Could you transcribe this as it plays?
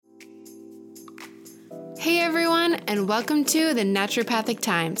Hey everyone, and welcome to the Naturopathic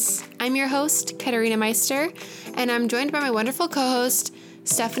Times. I'm your host, Katarina Meister, and I'm joined by my wonderful co-host,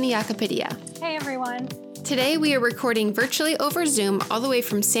 Stephanie Yacopidia. Hey everyone. Today we are recording virtually over Zoom all the way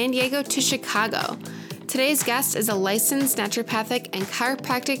from San Diego to Chicago. Today's guest is a licensed naturopathic and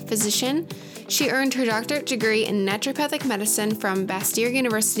chiropractic physician. She earned her doctorate degree in naturopathic medicine from Bastyr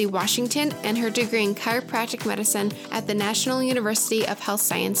University, Washington, and her degree in chiropractic medicine at the National University of Health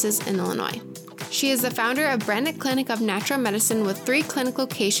Sciences in Illinois. She is the founder of Brannick Clinic of Natural Medicine with 3 clinic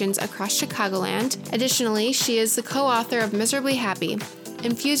locations across Chicagoland. Additionally, she is the co-author of Miserably Happy,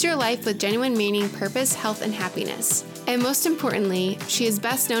 Infuse Your Life with Genuine Meaning, Purpose, Health, and Happiness. And most importantly, she is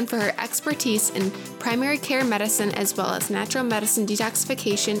best known for her expertise in primary care medicine as well as natural medicine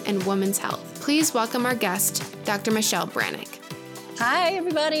detoxification and women's health. Please welcome our guest, Dr. Michelle Brannick. Hi,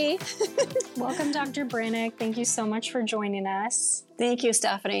 everybody. Welcome, Dr. Brannick. Thank you so much for joining us. Thank you,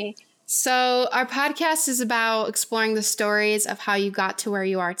 Stephanie. So our podcast is about exploring the stories of how you got to where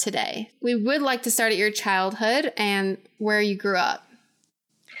you are today. We would like to start at your childhood and where you grew up.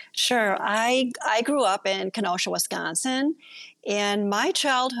 Sure. I grew up in Kenosha, Wisconsin. In my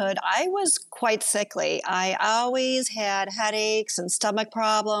childhood, I was quite sickly. I always had headaches and stomach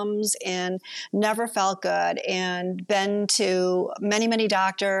problems and never felt good, and been to many, many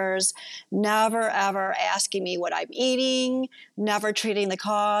doctors, never ever asking me what I'm eating, never treating the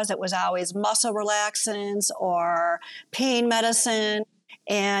cause. It was always muscle relaxants or pain medicine.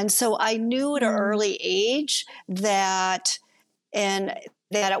 And so I knew at an early age that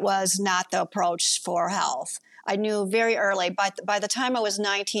it was not the approach for health. I knew very early, but by the time I was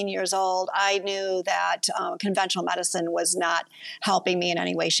 19 years old, I knew that conventional medicine was not helping me in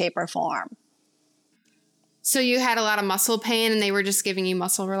any way, shape, or form. So you had a lot of muscle pain and they were just giving you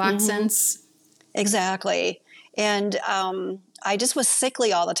muscle relaxants? Mm-hmm. Exactly. And I just was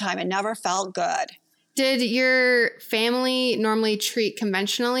sickly all the time and never felt good. Did your family normally treat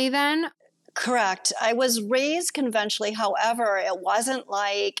conventionally then? Correct. I was raised conventionally. However, it wasn't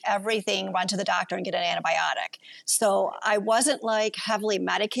like everything run to the doctor and get an antibiotic. So I wasn't like heavily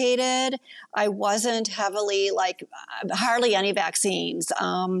medicated. I wasn't heavily hardly any vaccines.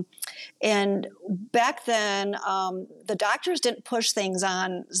 And back then, the doctors didn't push things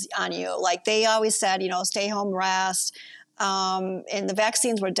on you. Like they always said, stay home, rest. And the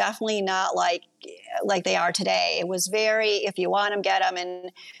vaccines were definitely not like they are today. It was very, if you want them, get them.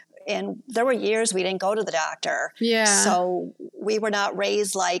 And there were years we didn't go to the doctor. Yeah. So we were not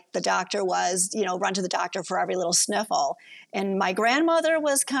raised like the doctor was, run to the doctor for every little sniffle. And my grandmother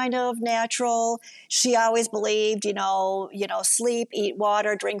was kind of natural. She always believed, sleep, eat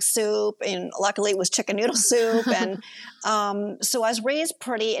water, drink soup. And luckily it was chicken noodle soup. And so I was raised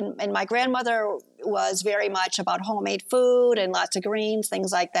pretty, and my grandmother was very much about homemade food and lots of greens,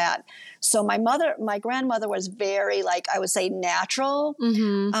 things like that. So my grandmother was very, I would say, natural.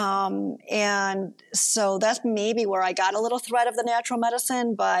 Mm-hmm. And so that's maybe where I got a little thread of the natural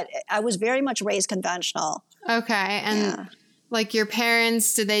medicine, but I was very much raised conventional. Okay. And your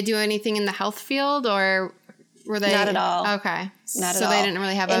parents, did they do anything in the health field or were they? Not at all. Okay. Not at all. So they didn't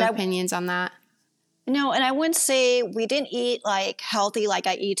really have opinions on that? No, and I wouldn't say we didn't eat healthy like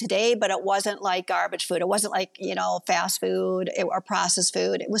I eat today, but it wasn't like garbage food. It wasn't fast food or processed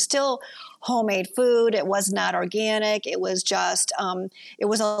food. It was still homemade food. It was not organic. It was just, it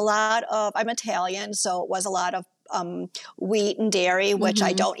was a lot of, I'm Italian, so it was a lot of wheat and dairy, which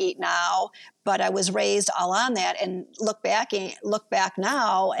I don't eat now, but I was raised all on that, and look back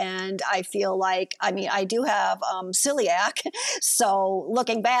now, and I feel like, I do have celiac. So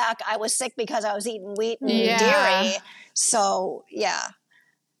looking back, I was sick because I was eating wheat and dairy. So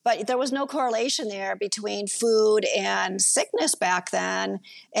but there was no correlation there between food and sickness back then.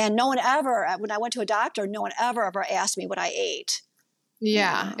 And no one ever, when I went to a doctor, no one ever asked me what I ate.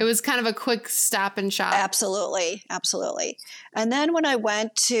 Yeah, it was kind of a quick stop and shop. Absolutely. And then when I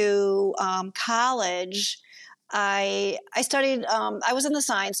went to college, I studied, I was in the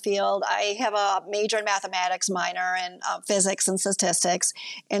science field. I have a major in mathematics, minor in physics and statistics.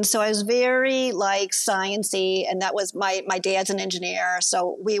 And so I was very sciencey, and that was my dad's an engineer.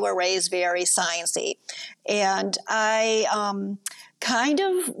 So we were raised very sciencey. And I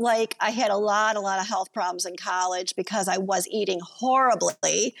I had a lot of health problems in college because I was eating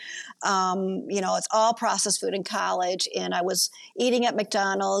horribly. It's all processed food in college, and I was eating at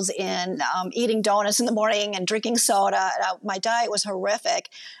McDonald's and eating donuts in the morning and drinking soda. My diet was horrific.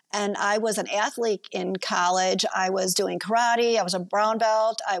 And I was an athlete in college. I was doing karate. I was a brown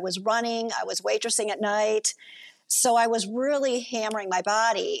belt. I was running. I was waitressing at night. So I was really hammering my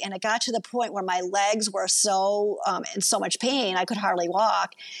body, and it got to the point where my legs were so in so much pain I could hardly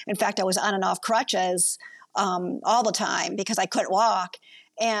walk. In fact, I was on and off crutches all the time because I couldn't walk.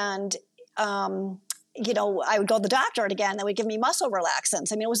 And I would go to the doctor and again, they would give me muscle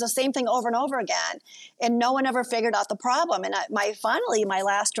relaxants. I mean, it was the same thing over and over again, and no one ever figured out the problem. And finally, my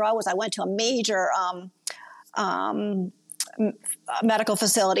last straw was I went to a major medical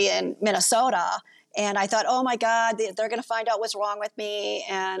facility in Minnesota. And I thought, oh my God, they're going to find out what's wrong with me.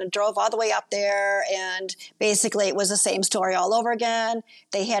 And I drove all the way up there. And basically it was the same story all over again.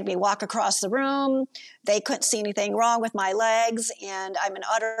 They had me walk across the room. They couldn't see anything wrong with my legs. And I'm in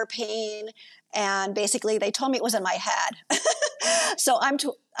utter pain. And basically they told me it was in my head. So I'm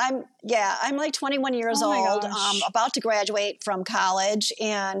like 21 years old, about to graduate from college.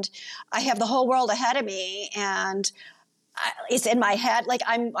 And I have the whole world ahead of me. And it's in my head. Like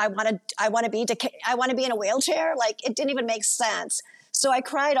I want to be in a wheelchair. Like it didn't even make sense. So I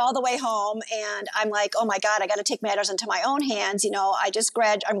cried all the way home, and I'm like, oh my God, I got to take matters into my own hands.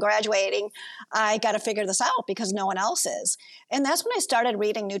 I'm graduating. I got to figure this out because no one else is. And that's when I started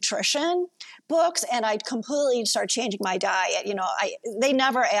reading nutrition books, and I completely started changing my diet. They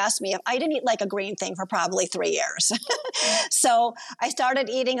never asked me if I didn't eat like a green thing for probably 3 years. So I started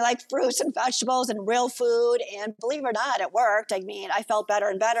eating like fruits and vegetables and real food. And believe it or not, it worked. I mean, I felt better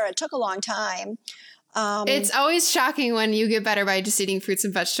and better. It took a long time. It's always shocking when you get better by just eating fruits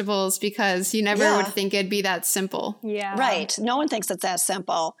and vegetables because you never would think it'd be that simple. Yeah. Right. No one thinks it's that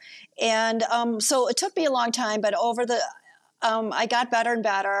simple. And so it took me a long time, but I got better and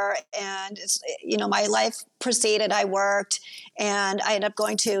better. And, my life proceeded. I worked, and I ended up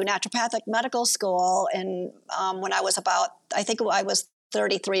going to naturopathic medical school. And when I was I was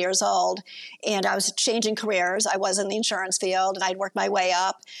 33 years old, and I was changing careers. I was in the insurance field, and I'd worked my way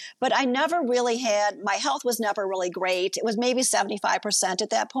up, but I never really my health was never really great. It was maybe 75% at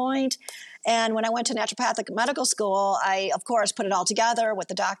that point. And when I went to naturopathic medical school, I, of course, put it all together with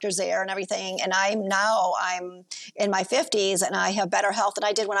the doctors there and everything. And I'm in my 50s, and I have better health than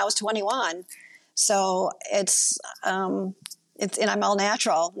I did when I was 21. So and I'm all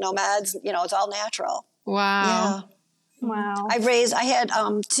natural, no meds, it's all natural. Wow. Yeah. Wow. I had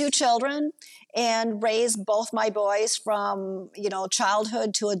 2 children and raised both my boys from,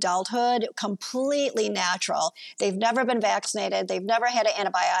 childhood to adulthood, completely natural. They've never been vaccinated. They've never had an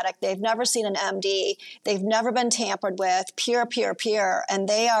antibiotic. They've never seen an MD. They've never been tampered with, pure, pure, pure. And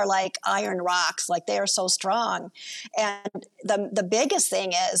they are like iron rocks. Like they are so strong. And the biggest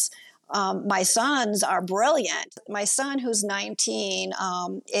thing is, my sons are brilliant. My son, who's 19,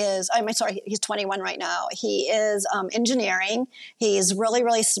 he's 21 right now. He is engineering. He's really,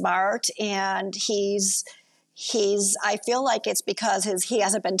 really smart, and I feel like it's because he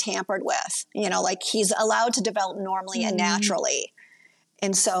hasn't been tampered with. Like he's allowed to develop normally and naturally.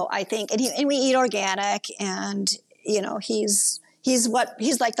 And so I think, and we eat organic, and he's like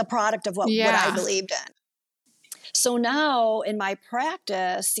the product of what I believed in. So now in my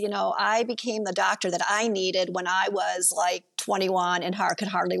practice, I became the doctor that I needed when I was like 21 and could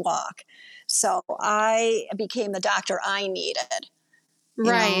hardly walk. So I became the doctor I needed.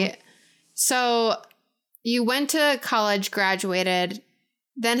 Right. So you went to college, graduated,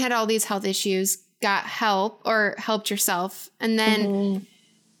 then had all these health issues, got help or helped yourself. And then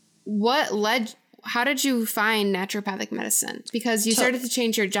how did you find naturopathic medicine? Because you started to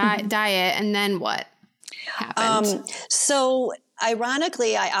change your diet, and then what happened? So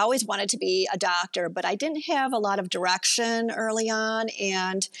ironically, I always wanted to be a doctor, but I didn't have a lot of direction early on.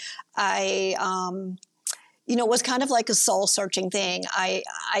 And I, it was kind of like a soul searching thing.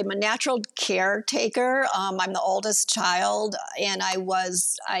 I'm a natural caretaker. I'm the oldest child, and I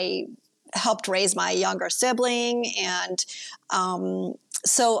helped raise my younger sibling. And,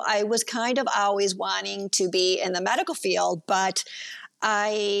 so I was kind of always wanting to be in the medical field, but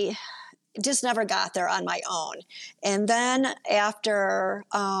I just never got there on my own. And then after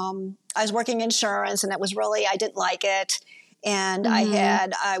I was working insurance, and that was really, I didn't like it. And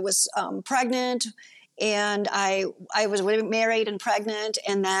I was pregnant, and I was married and pregnant.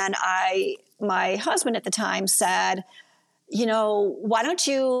 And then my husband at the time said, why don't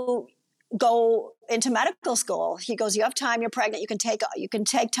you go into medical school? He goes, you have time, you're pregnant, you can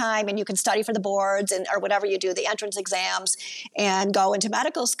take time, and you can study for the boards or whatever you do, the entrance exams, and go into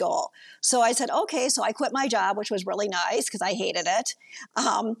medical school. So I said, okay. So I quit my job, which was really nice because I hated it.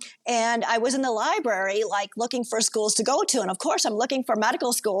 And I was in the library, like looking for schools to go to. And of course I'm looking for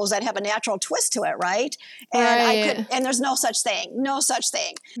medical schools that have a natural twist to it. Right. And and there's no such thing.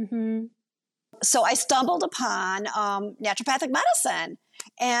 Mm-hmm. So I stumbled upon naturopathic medicine.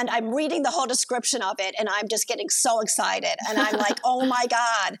 And I'm reading the whole description of it, and I'm just getting so excited. And I'm like, oh my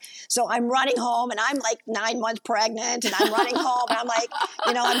God. So I'm running home, and I'm like 9 months pregnant, and I'm running home, and I'm like,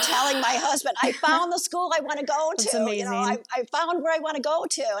 I'm telling my husband, I found the school I want to go to. That's amazing. I found where I want to go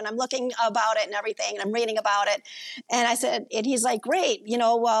to, and I'm looking about it and everything, and I'm reading about it. And I said, and he's like, great,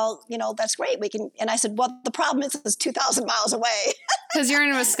 that's great. We can. And I said, well, the problem is it's 2,000 miles away. Because you're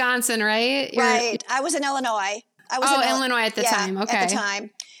in Wisconsin, right? Right. I was in Illinois. Illinois at the time. Okay. At the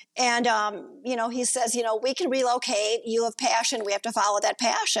time. And, he says, we can relocate. You have passion. We have to follow that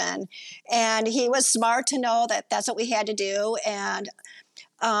passion. And he was smart to know that that's what we had to do. And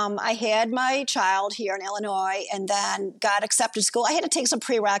I had my child here in Illinois and then got accepted to school. I had to take some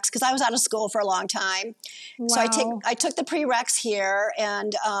prereqs because I was out of school for a long time. Wow. So I took the prereqs here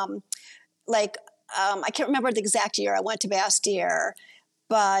and I can't remember the exact year I went to Bastyr,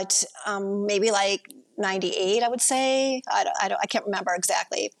 but maybe like 98, I would say. I can't remember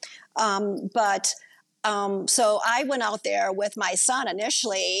exactly. So I went out there with my son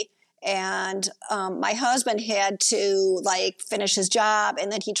initially, and my husband had to finish his job,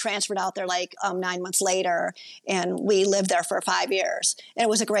 and then he transferred out there 9 months later, and we lived there for 5 years. And it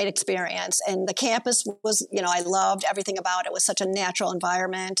was a great experience. And the campus was, I loved everything about it. It was such a natural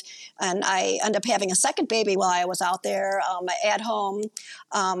environment. And I ended up having a second baby while I was out there at home,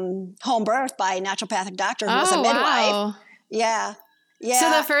 home birth by a naturopathic doctor who was a midwife. Wow. Yeah. Yeah.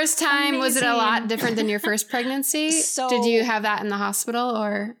 So the first time, was it a lot different than your first pregnancy? Did you have that in the hospital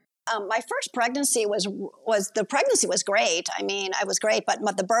or? My first pregnancy the pregnancy was great. I mean, I was great, but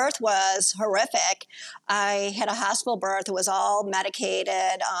the birth was horrific. I had a hospital birth. It was all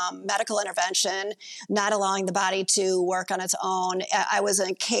medicated, medical intervention, not allowing the body to work on its own. I was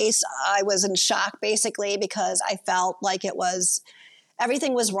in shock basically because I felt like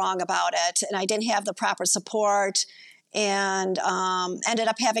everything was wrong about it, and I didn't have the proper support, and ended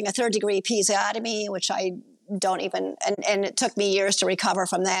up having a 3rd-degree episiotomy, which I don't even, and it took me years to recover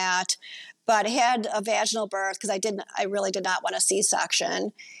from that. But I had a vaginal birth because I really did not want a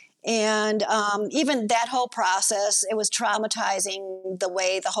C-section. And even that whole process, it was traumatizing the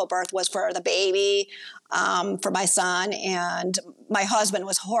way the whole birth was for the baby, for my son, and my husband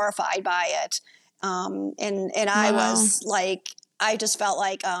was horrified by it. And I was I just felt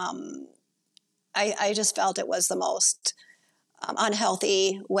I just felt it was the most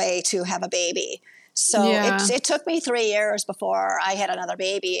unhealthy way to have a baby. So it took me 3 years before I had another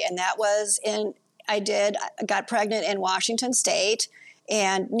baby. And that was I got pregnant in Washington State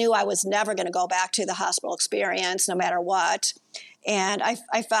and knew I was never going to go back to the hospital experience no matter what. And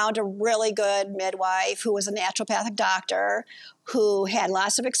I found a really good midwife who was a naturopathic doctor who had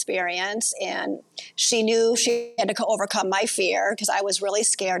lots of experience. And she knew she had to overcome my fear because I was really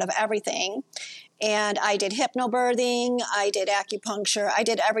scared of everything. And I did hypnobirthing, I did acupuncture, I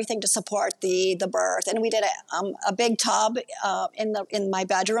did everything to support the birth. And we did a big tub in my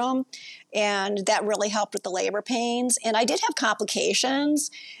bedroom, and that really helped with the labor pains. And I did have complications,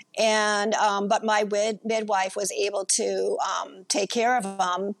 and but my midwife was able to take care of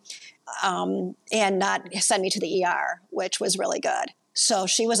them and not send me to the ER, which was really good. So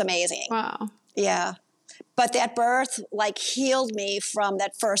she was amazing. Wow. Yeah. But that birth healed me from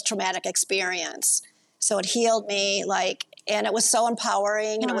that first traumatic experience. So it healed me and it was so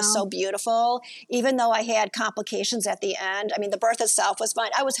empowering and it was so beautiful. Even though I had complications at the end, I mean, the birth itself was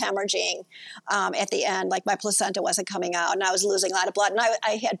fine. I was hemorrhaging at the end, my placenta wasn't coming out and I was losing a lot of blood and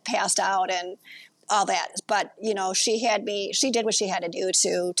I had passed out and all that. But, she did what she had to do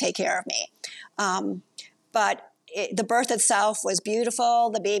to take care of me. The birth itself was beautiful.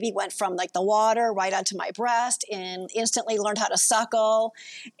 The baby went from the water right onto my breast and instantly learned how to suckle.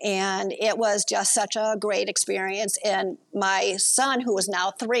 And it was just such a great experience. And my son, who was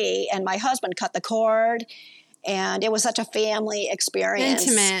now 3, and my husband cut the cord. And it was such a family experience.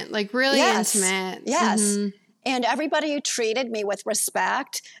 Intimate, really intimate. Yes. Mm-hmm. And everybody treated me with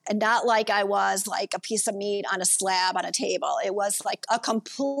respect and not like I was a piece of meat on a slab on a table. It was a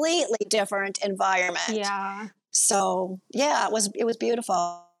completely different environment. Yeah. So it was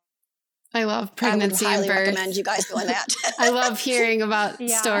beautiful. I love pregnancy and birth. I would highly recommend you guys doing that. I love hearing about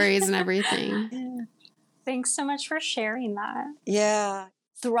stories and everything. Yeah. Thanks so much for sharing that. Yeah.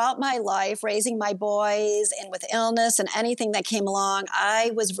 Throughout my life, raising my boys and with illness and anything that came along,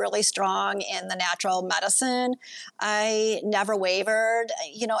 I was really strong in the natural medicine. I never wavered.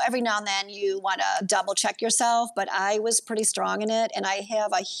 Every now and then you want to double check yourself, but I was pretty strong in it. And I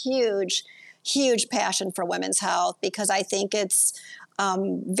have a huge passion for women's health because I think it's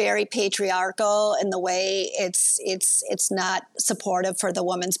very patriarchal in the way it's not supportive for the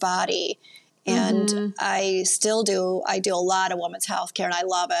woman's body. And I still do. I do a lot of women's health care, and I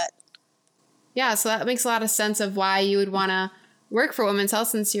love it. Yeah, so that makes a lot of sense of why you would want to work for women's health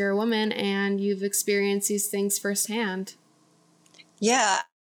since you're a woman and you've experienced these things firsthand. Yeah.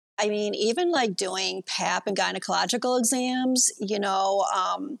 I mean, even like doing PAP and gynecological exams,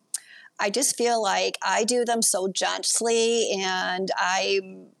 I just feel like I do them so gently, and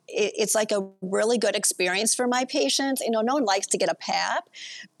it's like a really good experience for my patients. No one likes to get a PAP,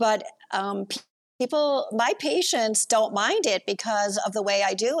 but my patients don't mind it because of the way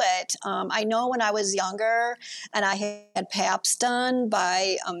I do it. I know when I was younger and I had PAPs done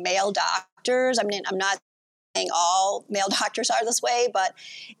by male doctors. I mean, I'm not saying all male doctors are this way, but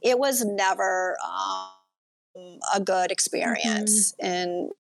it was never a good experience.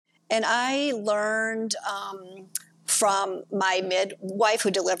 And I learned from my midwife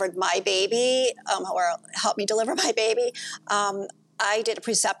who delivered my baby, or helped me deliver my baby. I did a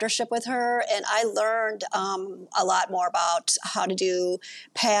preceptorship with her, and I learned a lot more about how to do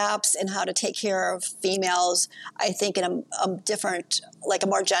PAPs and how to take care of females, I think, in a different, like a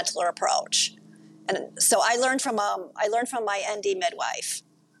more gentler approach. And so I learned from my ND midwife.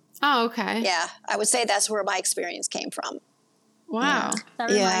 Oh, okay. Yeah, I would say that's where my experience came from. Wow. Yeah. That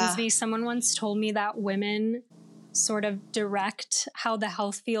reminds me, someone once told me that women sort of direct how the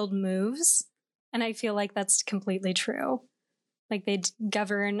health field moves. And I feel like that's completely true. Like they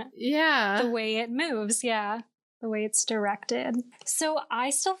govern the way it moves. Yeah. The way it's directed. So I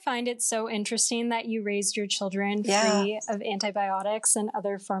still find it so interesting that you raised your children free of antibiotics and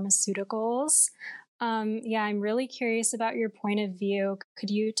other pharmaceuticals. I'm really curious about your point of view.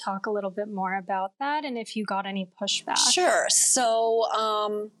 Could you talk a little bit more about that and if you got any pushback? Sure. So,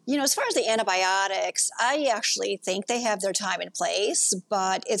 as far as the antibiotics, I actually think they have their time and place,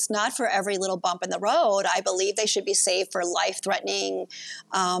 but it's not for every little bump in the road. I believe they should be saved for life-threatening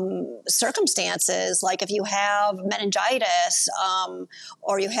circumstances. Like if you have meningitis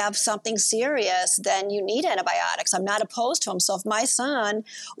or you have something serious, then you need antibiotics. I'm not opposed to them. So if my son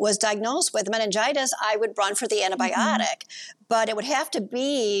was diagnosed with meningitis, I would run for the antibiotic. But it would have to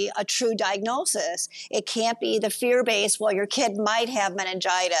be a true diagnosis. It can't be the fear-based, well, your kid might have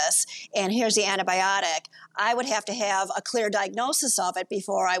meningitis, and here's the antibiotic. I would have to have a clear diagnosis of it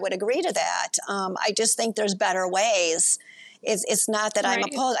before I would agree to that. I just think there's better ways. It's not that I'm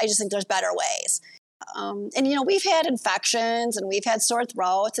opposed. I just think there's better ways. We've had infections and we've had sore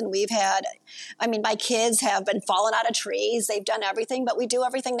throats and my kids have been falling out of trees. They've done everything, but we do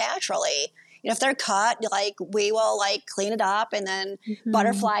everything naturally. If they're cut, we will clean it up and then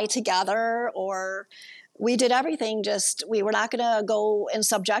butterfly together, or we did everything. We were not going to go and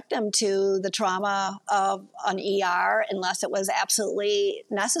subject them to the trauma of an ER unless it was absolutely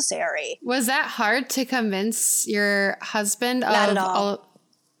necessary. Was that hard to convince your husband? Not at all.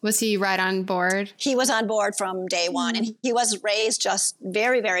 Was he right on board? He was on board from day one, and he was raised just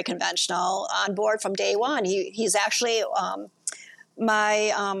very, very conventional, on board from day one. He's actually...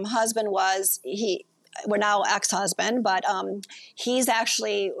 my husband we're now ex-husband, but he's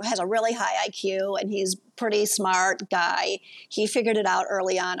actually has a really high IQ and he's pretty smart guy. He figured it out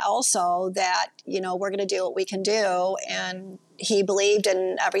early on also that, we're going to do what we can do. And he believed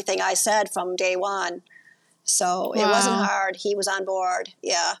in everything I said from day one. So it wasn't hard. He was on board.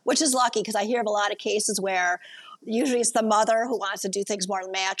 Yeah. Which is lucky because I hear of a lot of cases where usually it's the mother who wants to do things more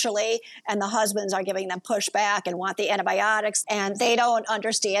naturally, and the husbands are giving them pushback and want the antibiotics, and they don't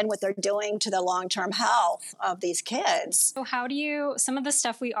understand what they're doing to the long-term health of these kids. So some of the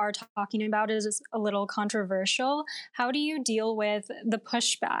stuff we are talking about is a little controversial. How do you deal with the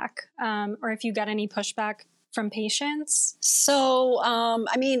pushback, or if you get any pushback from patients? So, I'm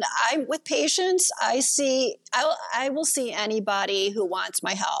with patients, I will see anybody who wants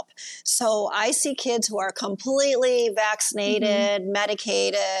my help. So I see kids who are completely vaccinated,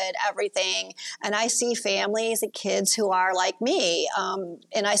 medicated, everything. And I see families and kids who are like me.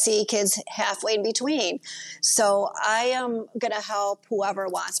 And I see kids halfway in between. So I am going to help whoever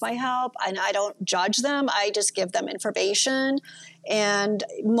wants my help. And I don't judge them. I just give them information. And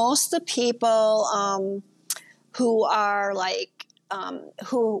most of the people, who are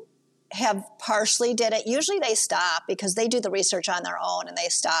who have partially did it, usually they stop because they do the research on their own and they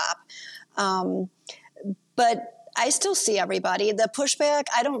stop. But I still see everybody. The pushback,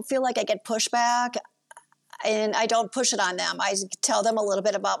 I don't feel like I get pushback, and I don't push it on them. I tell them a little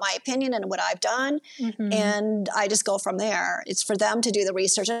bit about my opinion and what I've done, and I just go from there. It's for them to do the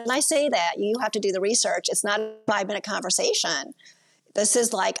research. And I say that you have to do the research. It's not a 5-minute conversation. This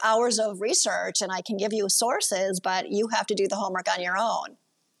is hours of research, and I can give you sources, but you have to do the homework on your own.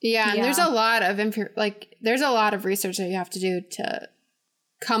 Yeah, and there's a lot of research that you have to do to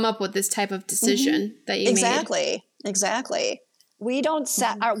come up with this type of decision that you made. Exactly. We don't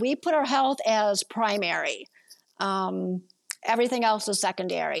set we put our health as primary. Everything else is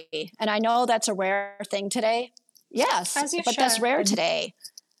secondary. And I know that's a rare thing today. Yes, but that's rare today.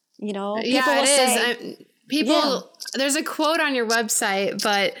 You know, people will say, there's a quote on your website,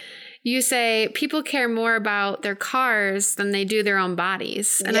 but you say people care more about their cars than they do their own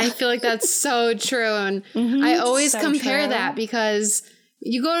bodies. And I feel like that's so true. And I always compare that because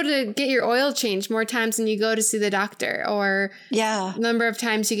you go to get your oil changed more times than you go to see the doctor, or the number of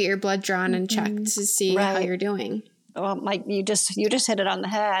times you get your blood drawn and checked to see how you're doing. Well, Mike, you just hit it on the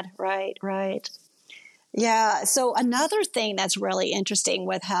head. Right. Yeah. So another thing that's really interesting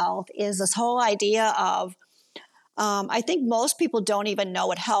with health is this whole idea of, I think most people don't even know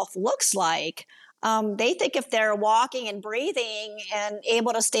what health looks like. They think if they're walking and breathing and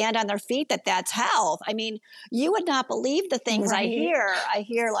able to stand on their feet, that's health. I mean, you would not believe the things I hear. I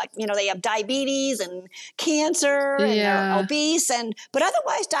hear like, they have diabetes and cancer and they're obese. But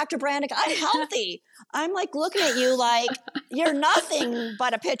otherwise, Dr. Brannick, I'm healthy. I'm like looking at you like you're nothing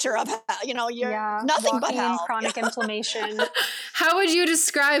but a picture of, you're nothing but health. Chronic inflammation. How would you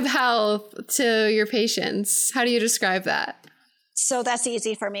describe health to your patients? How do you describe that? So that's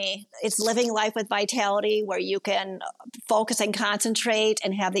easy for me. It's living life with vitality where you can focus and concentrate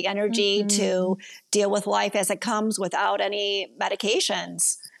and have the energy to deal with life as it comes without any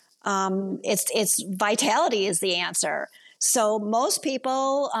medications. It's vitality is the answer. So most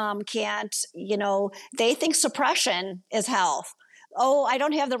people can't, they think suppression is health. Oh, I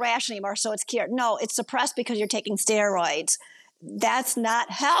don't have the rash anymore, so it's cured. No, it's suppressed because you're taking steroids. That's not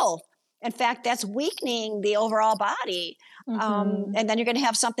health. In fact, that's weakening the overall body. And then you're going to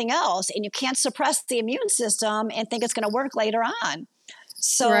have something else. And you can't suppress the immune system and think it's going to work later on.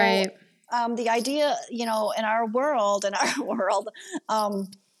 So the idea, in our world,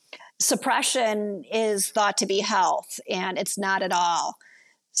 suppression is thought to be health, and it's not at all.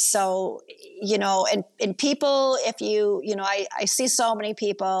 So, and people, if I see so many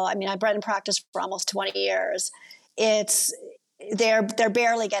people, I mean, I've been in practice for almost 20 years. They're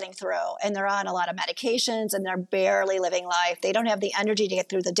barely getting through, and they're on a lot of medications, and they're barely living life. They don't have the energy to get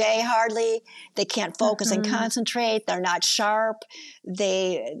through the day hardly. They can't focus and concentrate. They're not sharp.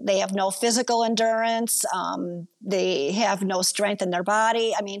 They have no physical endurance. They have no strength in their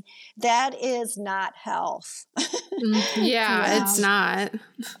body. I mean, that is not health. It's not.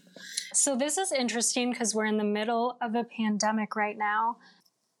 So this is interesting because we're in the middle of a pandemic right now.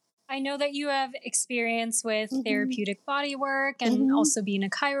 I know that you have experience with therapeutic body work and also being a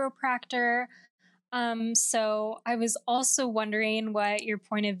chiropractor. So I was also wondering what your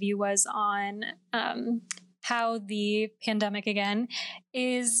point of view was on how the pandemic, again,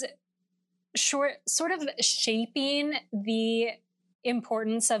 is sort of shaping the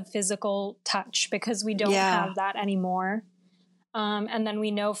importance of physical touch, because we don't have that anymore. And then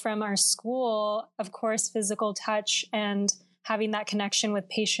we know from our school, of course, physical touch and having that connection with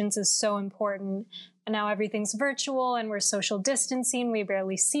patients is so important. And now everything's virtual and we're social distancing. We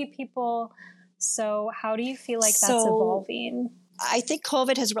barely see people. So how do you feel like that's evolving? I think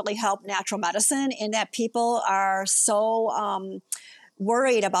COVID has really helped natural medicine in that people are so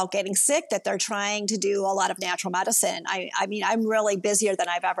worried about getting sick that they're trying to do a lot of natural medicine. I mean, I'm really busier than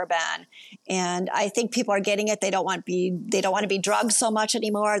I've ever been. And I think people are getting it. They don't want to be drugged so much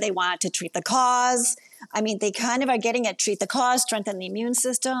anymore. They want to treat the cause. I mean, they kind of are getting it, treat the cause, strengthen the immune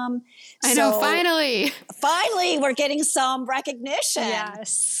system. I know, finally. Finally, we're getting some recognition.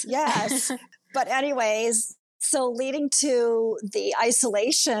 Yes. But anyways, so leading to the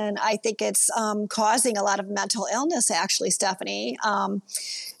isolation, I think it's causing a lot of mental illness, actually, Stephanie.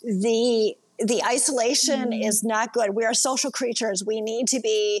 The isolation is not good. We are social creatures. We need to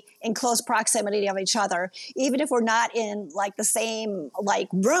be in close proximity of each other, even if we're not in like the same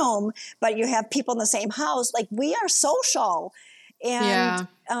room, but you have people in the same house. Like, we are social. And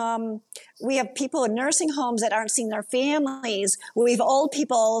we have people in nursing homes that aren't seeing their families. We have old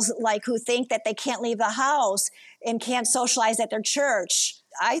people who think that they can't leave the house and can't socialize at their church.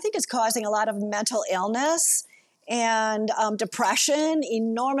 I think it's causing a lot of mental illness and depression,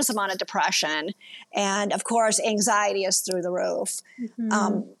 enormous amount of depression. And of course, anxiety is through the roof.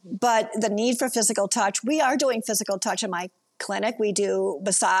 But the need for physical touch, we are doing physical touch in my clinic. We do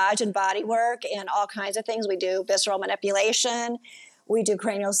massage and body work and all kinds of things. We do visceral manipulation. We do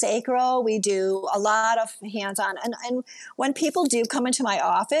craniosacral. We do a lot of hands-on. And when people do come into my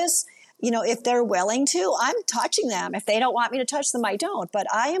office, if they're willing to, I'm touching them. If they don't want me to touch them, I don't. But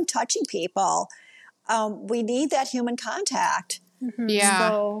I am touching people. We need that human contact.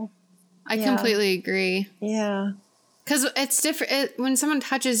 Yeah. I completely agree. Yeah. Because it's different when someone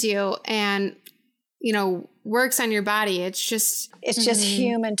touches you and, works on your body. It's just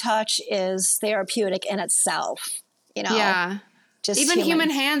human touch is therapeutic in itself, Yeah. Just even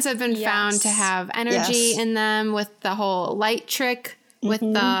human hands have been found to have energy in them with the whole light trick with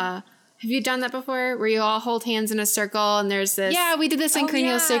the... Have you done that before? Where you all hold hands in a circle and there's this... Yeah, we did this in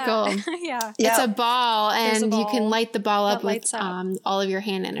cranial circle. Yeah. It's a ball and you can light the ball up with all of your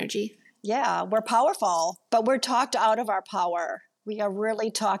hand energy. Yeah, we're powerful, but we're talked out of our power. We are really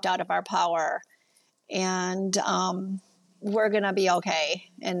talked out of our power. And we're going to be okay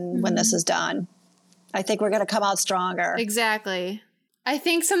when this is done. I think we're going to come out stronger. Exactly. I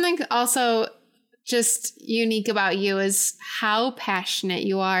think something also just unique about you is how passionate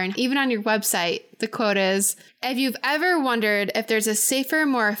you are. And even on your website, the quote is, if you've ever wondered if there's a safer,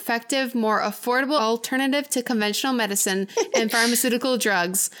 more effective, more affordable alternative to conventional medicine and pharmaceutical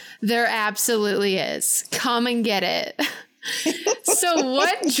drugs, there absolutely is. Come and get it. So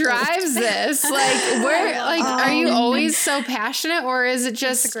what drives this? Are you always so passionate, or is it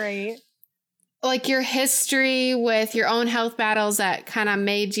just That's great? Like your history with your own health battles that kind of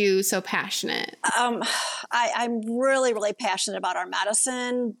made you so passionate? I'm really, really passionate about our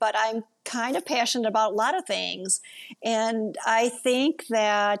medicine, but I'm kind of passionate about a lot of things. And I think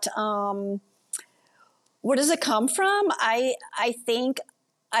that, where does it come from? I think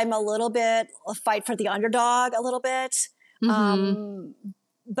I'm a little bit a fight for the underdog a little bit,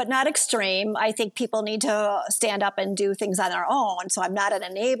 but not extreme. I think people need to stand up and do things on their own. So I'm not an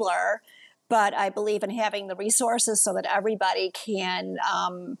enabler. But I believe in having the resources so that everybody can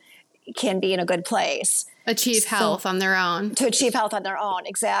be in a good place. Achieve health on their own. To achieve health on their own,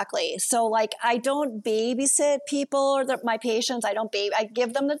 exactly. So I don't babysit people or my patients. I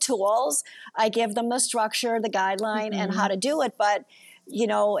give them the tools. I give them the structure, the guideline, and how to do it. But,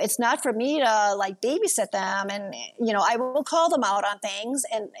 it's not for me to babysit them. And, I will call them out on things.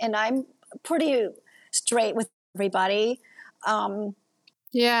 And I'm pretty straight with everybody.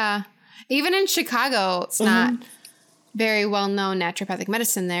 Yeah. Even in Chicago, it's not very well-known naturopathic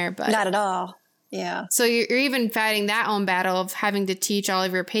medicine there. But not at all. Yeah. So you're even fighting that own battle of having to teach all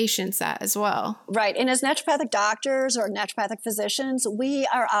of your patients that as well. Right. And as naturopathic doctors or naturopathic physicians, we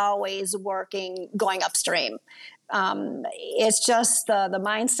are always going upstream. It's just the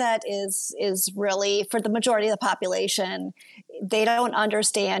mindset is really, for the majority of the population, they don't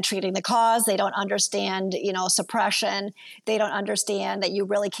understand treating the cause. They don't understand, suppression. They don't understand that you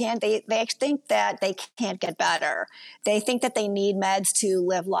really can. They think that they can't get better. They think that they need meds to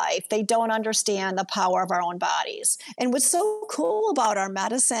live life. They don't understand the power of our own bodies. And what's so cool about our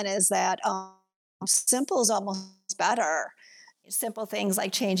medicine is that simple is almost better. Simple things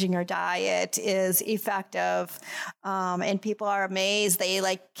like changing your diet is effective. And people are amazed. They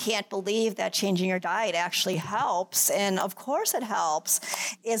can't believe that changing your diet actually helps. And of course it helps.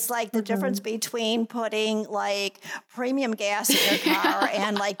 It's like the difference between putting premium gas in your car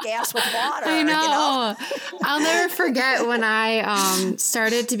and gas with water. I know. I'll never forget when I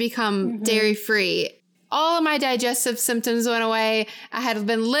started to become dairy free. All of my digestive symptoms went away. I had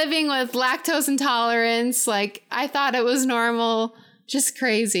been living with lactose intolerance. I thought it was normal. Just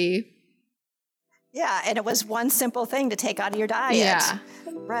crazy. Yeah, and it was one simple thing to take out of your diet. Yeah.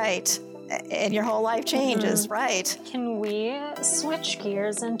 Right. And your whole life changes, right. Can we switch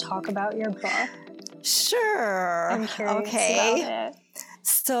gears and talk about your book? Sure. I'm curious about it.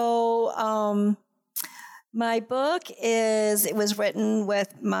 So, my book it was written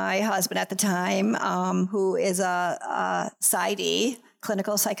with my husband at the time, who is a PsyD,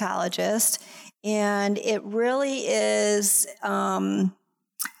 clinical psychologist. And it really is,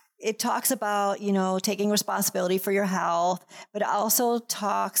 it talks about, taking responsibility for your health, but it also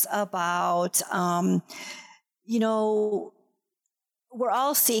talks about, we're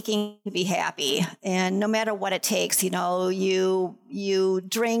all seeking to be happy, and no matter what it takes, you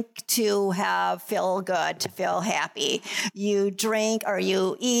drink to feel good, to feel happy. You drink or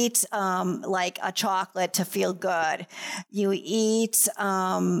you eat a chocolate to feel good. You eat,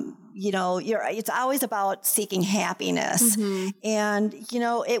 it's always about seeking happiness. And,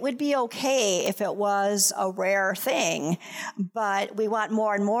 it would be okay if it was a rare thing, but we want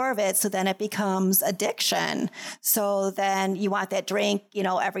more and more of it. So then it becomes addiction. So then you want that drink,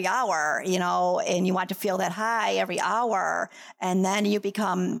 every hour, and you want to feel that high every hour. And then you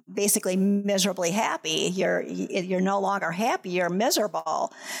become basically miserably happy. You're no longer happy. You're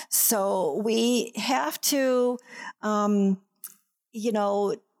miserable. So we have to,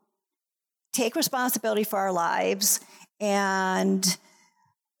 take responsibility for our lives, and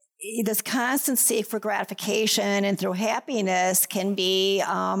this constant seek for gratification and through happiness can be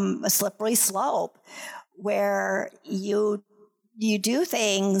a slippery slope. where you do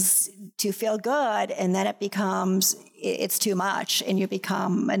things to feel good, and then it's too much, and you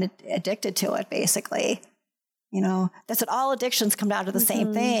become addicted to it, basically. That's what all addictions come down to, the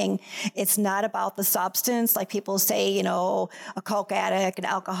same thing. It's not about the substance, like people say, a Coke addict, an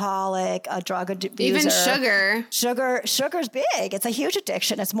alcoholic, a drug abuser. Even sugar. Sugar's big. It's a huge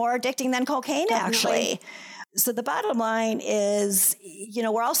addiction. It's more addicting than cocaine, actually. So the bottom line is,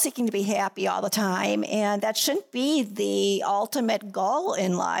 we're all seeking to be happy all the time, and that shouldn't be the ultimate goal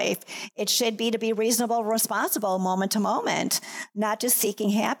in life. It should be to be reasonable, responsible moment to moment, not just seeking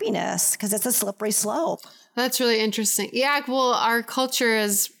happiness, because it's a slippery slope. That's really interesting. Yeah, well, our culture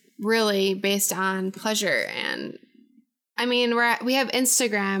is really based on pleasure, and I mean, we have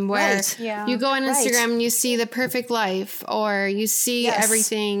Instagram where you go on Instagram and you see the perfect life, or you see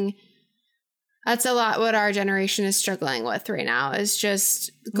everything. That's a lot what our generation is struggling with right now, is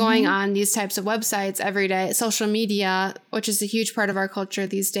just going on these types of websites every day, social media, which is a huge part of our culture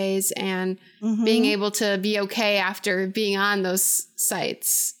these days, and being able to be okay after being on those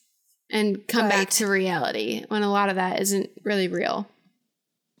sites and come back to reality when a lot of that isn't really real.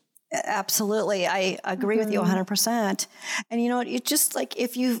 Absolutely. I agree with you 100%. And it's just like,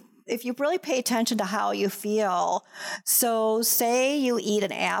 if you really pay attention to how you feel, so say you eat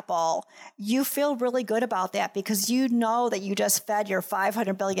an apple, you feel really good about that because you know that you just fed your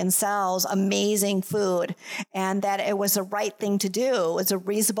 500 billion cells amazing food, and that it was the right thing to do. It was a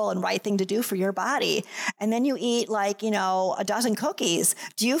reasonable and right thing to do for your body. And then you eat a dozen cookies.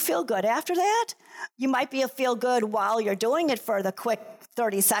 Do you feel good after that? You might feel good while you're doing it for the quick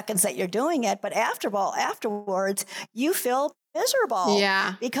 30 seconds that you're doing it, but afterwards you feel miserable.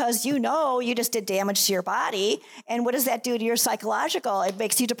 Yeah. Because you just did damage to your body. And what does that do to your psychological? It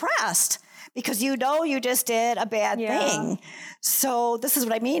makes you depressed because you just did a bad thing. So this is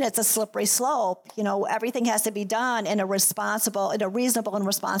what I mean. It's a slippery slope. Everything has to be done in a reasonable and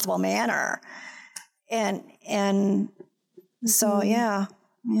responsible manner. And so, yeah.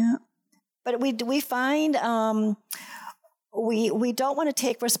 But we find, we don't want to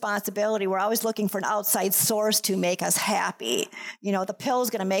take responsibility. We're always looking for an outside source to make us happy. The pill's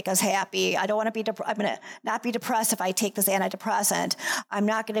going to make us happy. I don't want to be. I'm going to not be depressed if I take this antidepressant. I'm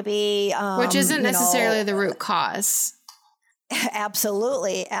not going to be. Which isn't necessarily the root cause.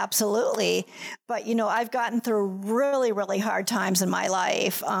 Absolutely. But, I've gotten through really, really hard times in my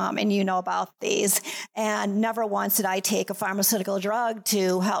life, and you know about these, and never once did I take a pharmaceutical drug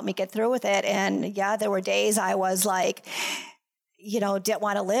to help me get through with it. And there were days I was like, didn't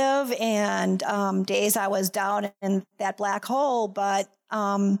want to live, and days I was down in that black hole, but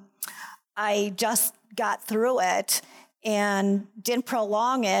I just got through it and didn't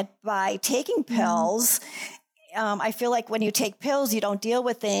prolong it by taking pills. I feel like when you take pills, you don't deal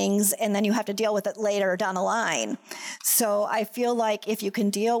with things, and then you have to deal with it later down the line. So I feel like if you can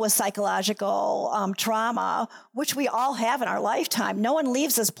deal with psychological trauma, which we all have in our lifetime, no one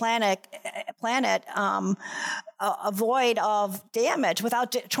leaves this planet void of damage,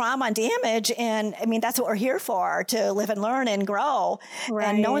 without trauma and damage. And I mean, that's what we're here for, to live and learn and grow. Right.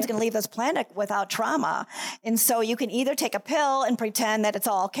 And no one's going to leave this planet without trauma. And so you can either take a pill and pretend that it's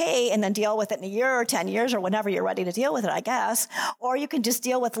all okay and then deal with it in a year or 10 years or whenever you're ready to deal with it, I guess, or you can just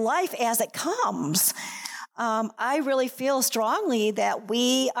deal with life as it comes. I really feel strongly that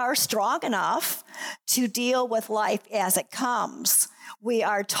we are strong enough to deal with life as it comes. We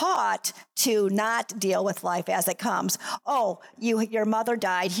are taught to not deal with life as it comes. Oh, your mother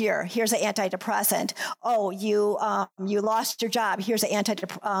died. Here's an antidepressant. Oh, you lost your job. Here's an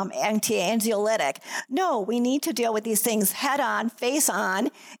anxiolytic. No, we need to deal with these things head on, face on,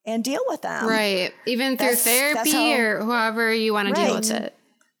 and deal with them. Right. Even through therapy or however you want to deal with it.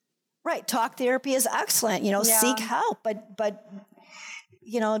 Right. Talk therapy is excellent. Seek help, but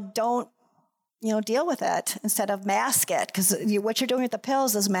don't deal with it instead of mask it, because what you're doing with the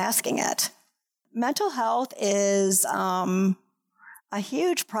pills is masking it. Mental health is a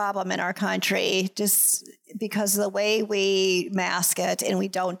huge problem in our country, just because of the way we mask it and we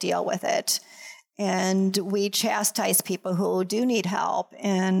don't deal with it. And we chastise people who do need help,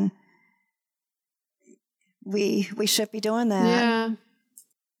 and we should be doing that.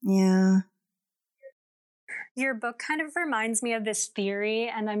 Yeah. Your book kind of reminds me of this theory,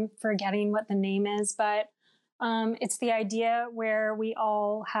 and I'm forgetting what the name is, but it's the idea where we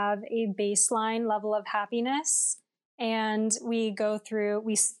all have a baseline level of happiness, and we go through,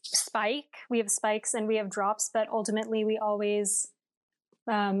 we have spikes and we have drops, but ultimately we always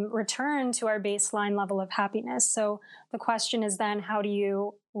return to our baseline level of happiness. So the question is then, how do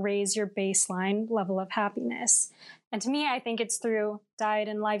you raise your baseline level of happiness? And to me, I think it's through diet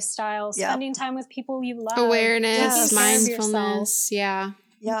and lifestyle, spending time with people you love, awareness, mindfulness. Yeah.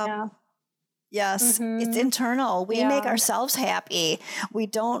 Yes. It's internal. We make ourselves happy. We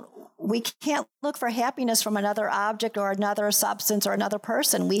can't look for happiness from another object or another substance or another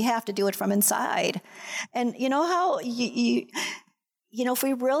person. We have to do it from inside. And you know how if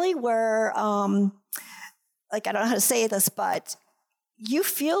we really were, I don't know how to say this, but you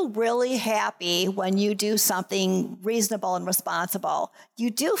feel really happy when you do something reasonable and responsible. You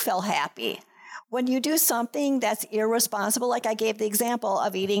do feel happy. When you do something that's irresponsible, like I gave the example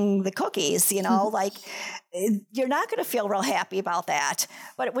of eating the cookies, you're not going to feel real happy about that.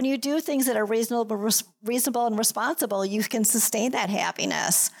 But when you do things that are reasonable and responsible, you can sustain that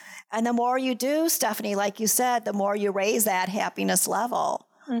happiness. And the more you do, Stephanie, like you said, the more you raise that happiness level.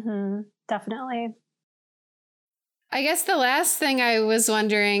 Definitely. I guess the last thing I was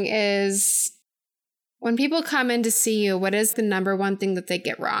wondering is, when people come in to see you, what is the number one thing that they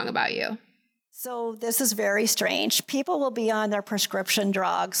get wrong about you? So this is very strange. People will be on their prescription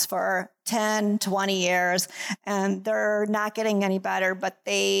drugs for 10, 20 years, and they're not getting any better, but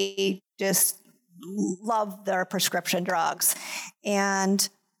they just love their prescription drugs. And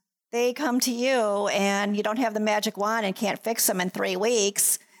they come to you, and you don't have the magic wand and can't fix them in 3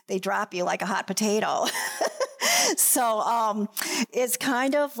 weeks. They drop you like a hot potato. So it's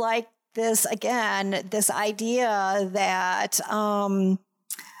kind of like this idea that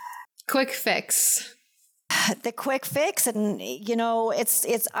quick fix. The quick fix, and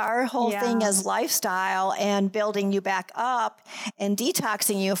it's our whole thing as lifestyle and building you back up and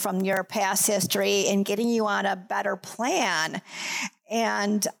detoxing you from your past history and getting you on a better plan.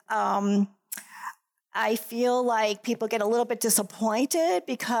 And I feel like people get a little bit disappointed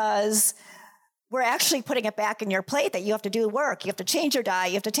because we're actually putting it back in your plate that you have to do work. You have to change your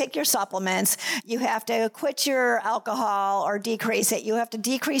diet. You have to take your supplements. You have to quit your alcohol or decrease it. You have to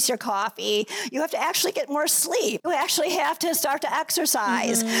decrease your coffee. You have to actually get more sleep. You actually have to start to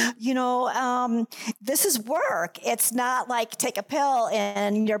exercise. This is work. It's not like take a pill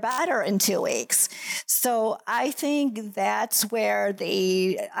and you're better in 2 weeks. So I think that's where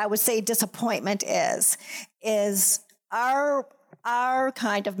I would say disappointment is our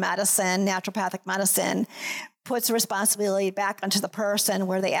kind of medicine, naturopathic medicine, puts responsibility back onto the person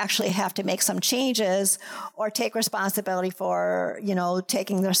where they actually have to make some changes or take responsibility for,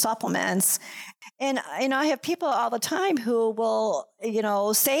 taking their supplements. And I have people all the time who will,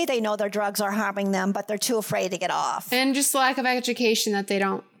 say they know their drugs are harming them, but they're too afraid to get off. And just lack of education that they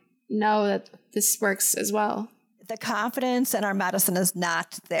don't know that this works as well. The confidence in our medicine is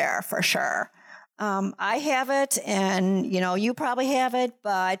not there for sure. I have it, and, you probably have it,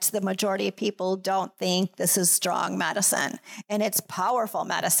 but the majority of people don't think this is strong medicine. And it's powerful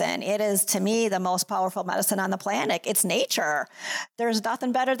medicine. It is, to me, the most powerful medicine on the planet. It's nature. There's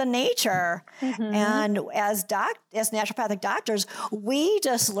nothing better than nature. And as naturopathic doctors, we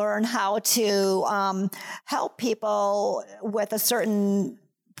just learn how to help people with a certain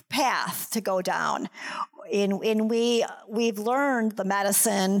path to go down. And we've learned the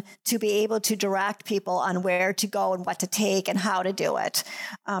medicine to be able to direct people on where to go and what to take and how to do it.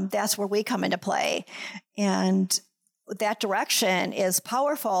 That's where we come into play. And that direction is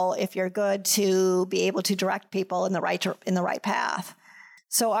powerful if you're good to be able to direct people in the right path.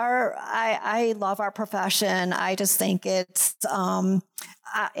 So I love our profession. I just think it's,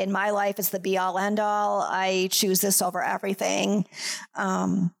 in my life, it's the be all end all. I choose this over everything.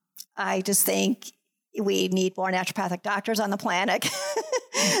 I just think we need more naturopathic doctors on the planet.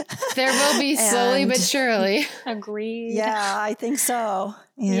 There will be slowly but surely. Agreed. Yeah, I think so.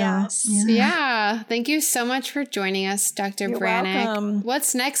 Yes. Yeah. Thank you so much for joining us, Dr. You're Brannick. welcome.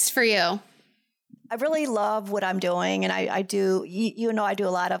 What's next for you? I really love what I'm doing, and I do, I do a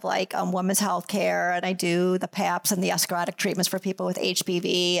lot of women's health care, and I do the PAPs and the escharotic treatments for people with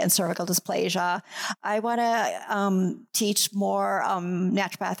HPV and cervical dysplasia. I want to teach more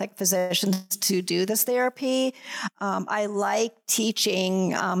naturopathic physicians to do this therapy. I like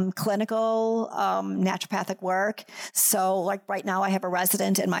teaching clinical naturopathic work. So right now I have a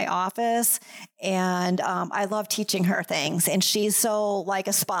resident in my office, and I love teaching her things, and she's so like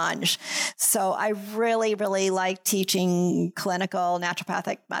a sponge. So I really, really like teaching clinical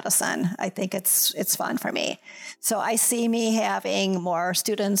naturopathic medicine. I think it's fun for me. So I see me having more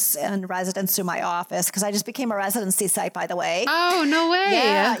students and residents through my office, because I just became a residency site, by the way. Oh, no way.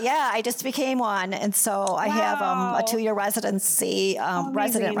 Yeah, I just became one. And so I have a 2-year residency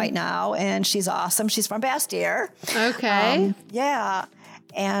resident right now, and she's awesome. She's from Bastyr. Okay. Yeah.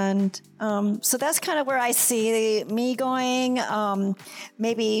 And so that's kind of where I see me going,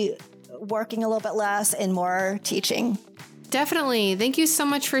 maybe working a little bit less and more teaching. Definitely. Thank you so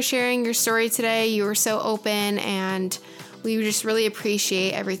much for sharing your story today. You were so open, and we just really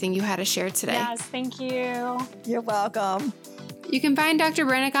appreciate everything you had to share today. Yes, thank you. You're welcome. You can find Dr.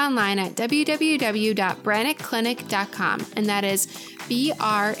 Brannick online at www.brannickclinic.com, and that is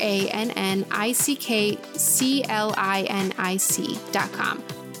BRANNICKCLINIC.com,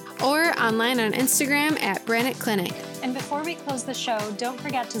 or online on Instagram at Brannick Clinic. And before we close the show, don't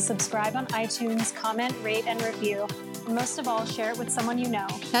forget to subscribe on iTunes, comment, rate, and review. And most of all, share it with someone you know.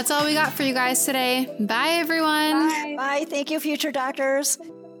 That's all we got for you guys today. Bye, everyone. Bye. Bye. Thank you, future doctors.